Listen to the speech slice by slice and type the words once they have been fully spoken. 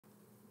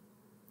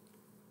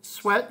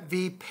Sweatt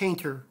v.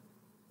 Painter,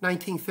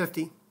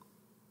 1950.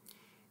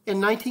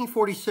 In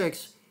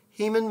 1946,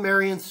 Heman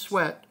Marion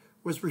Sweatt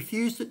was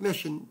refused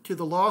admission to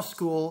the law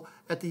school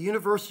at the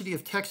University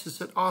of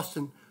Texas at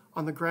Austin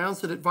on the grounds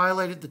that it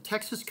violated the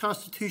Texas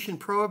Constitution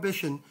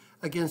prohibition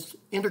against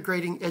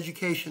integrating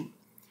education.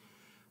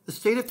 The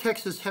state of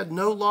Texas had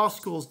no law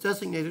schools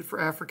designated for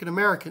African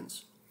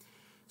Americans.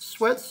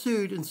 Sweatt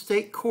sued in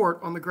state court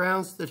on the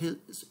grounds that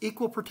his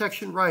equal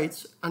protection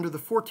rights under the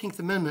 14th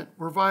Amendment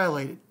were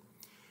violated.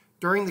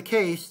 During the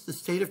case, the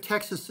state of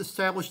Texas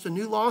established a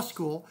new law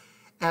school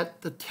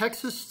at the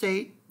Texas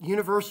State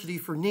University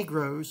for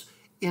Negroes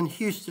in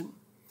Houston.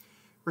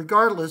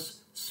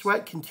 Regardless,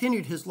 Sweatt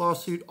continued his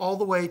lawsuit all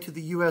the way to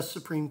the U.S.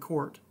 Supreme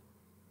Court.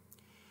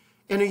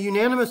 In a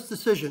unanimous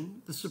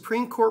decision, the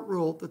Supreme Court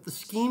ruled that the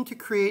scheme to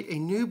create a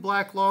new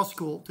black law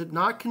school did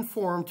not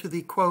conform to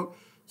the, quote,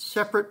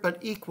 separate but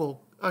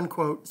equal,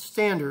 unquote,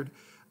 standard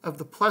of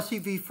the Plessy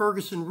v.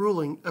 Ferguson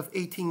ruling of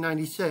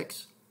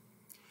 1896.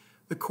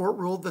 The court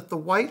ruled that the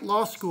white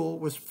law school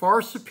was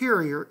far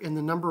superior in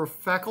the number of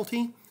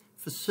faculty,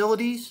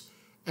 facilities,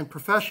 and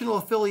professional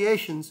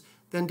affiliations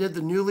than did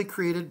the newly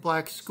created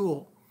black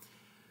school.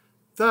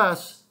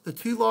 Thus, the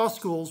two law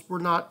schools were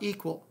not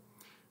equal.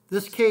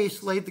 This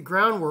case laid the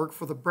groundwork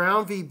for the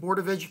Brown v. Board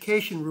of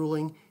Education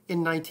ruling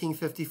in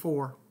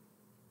 1954.